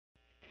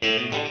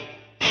Hey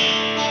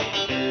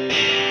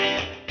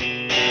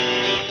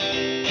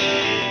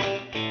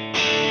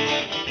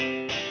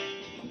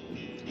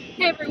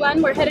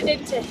everyone, we're headed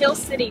into Hill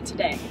City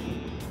today.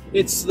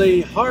 It's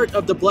the heart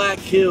of the Black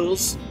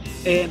Hills,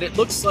 and it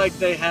looks like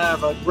they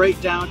have a great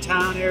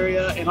downtown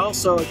area and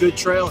also a good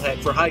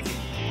trailhead for hiking.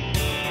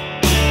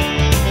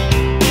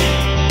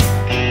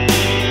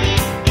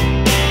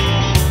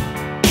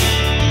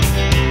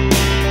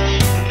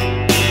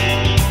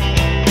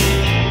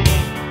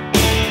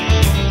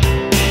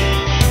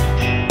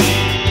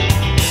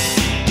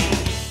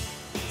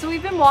 So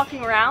we've been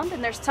walking around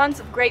and there's tons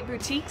of great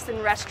boutiques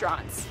and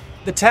restaurants.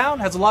 The town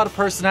has a lot of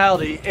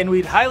personality, and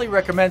we'd highly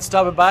recommend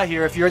stopping by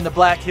here if you're in the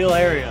Black Hill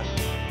area.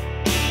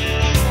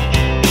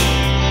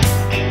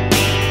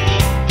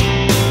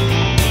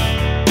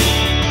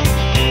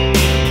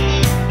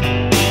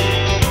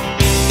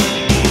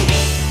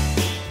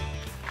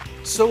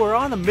 So we're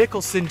on the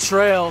Mickelson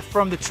Trail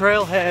from the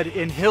trailhead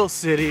in Hill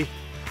City,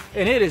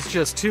 and it is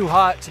just too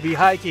hot to be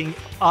hiking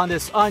on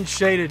this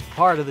unshaded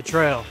part of the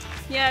trail.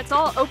 Yeah, it's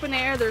all open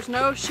air, there's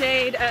no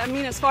shade. I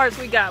mean, as far as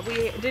we got,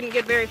 we didn't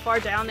get very far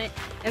down it.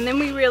 And then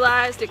we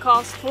realized it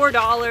costs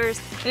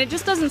 $4, and it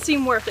just doesn't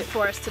seem worth it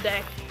for us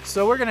today.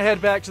 So we're gonna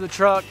head back to the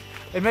truck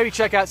and maybe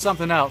check out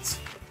something else.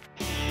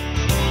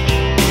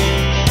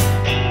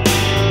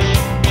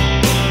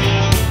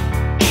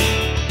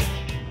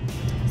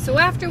 So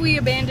after we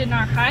abandoned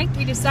our hike,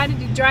 we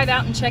decided to drive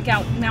out and check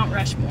out Mount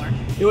Rushmore.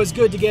 It was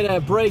good to get a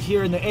break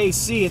here in the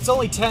AC. It's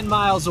only 10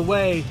 miles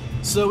away,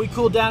 so we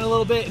cooled down a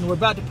little bit and we're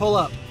about to pull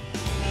up.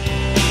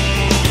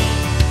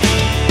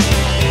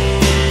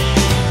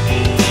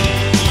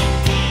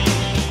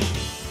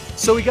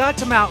 So we got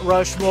to Mount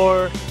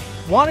Rushmore,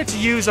 wanted to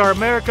use our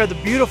America the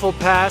Beautiful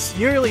pass,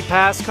 yearly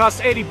pass,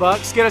 cost 80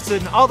 bucks, get us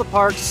in all the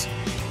parks,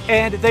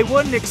 and they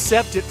wouldn't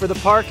accept it for the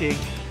parking.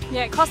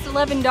 Yeah, it cost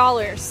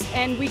 $11,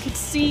 and we could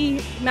see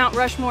Mount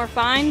Rushmore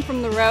fine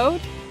from the road,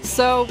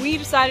 so we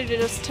decided to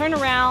just turn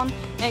around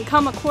and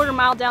come a quarter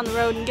mile down the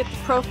road and get the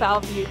profile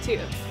view too.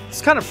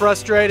 It's kind of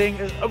frustrating.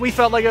 We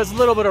felt like it was a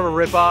little bit of a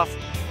ripoff.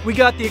 We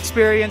got the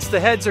experience, the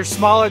heads are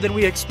smaller than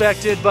we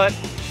expected, but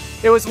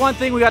it was one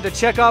thing we got to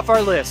check off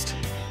our list.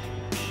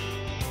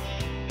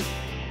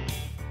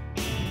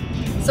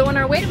 So on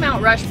our way to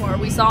Mount Rushmore,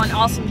 we saw an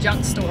awesome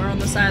junk store on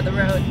the side of the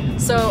road.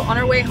 So on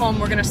our way home,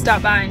 we're gonna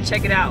stop by and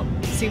check it out,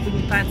 see if we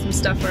can find some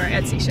stuff for our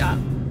Etsy shop.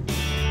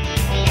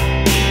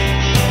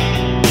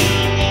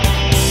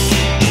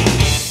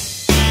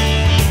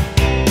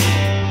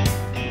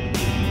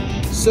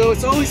 So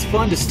it's always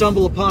fun to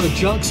stumble upon a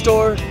junk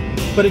store,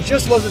 but it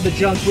just wasn't the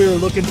junk we were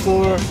looking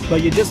for,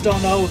 but you just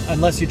don't know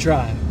unless you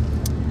try.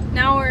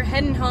 Now we're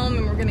heading home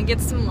and we're gonna get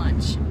some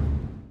lunch.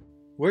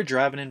 We're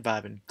Drivin and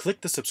Vibin. Click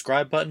the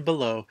subscribe button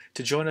below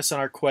to join us on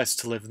our quest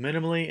to live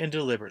minimally and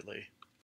deliberately.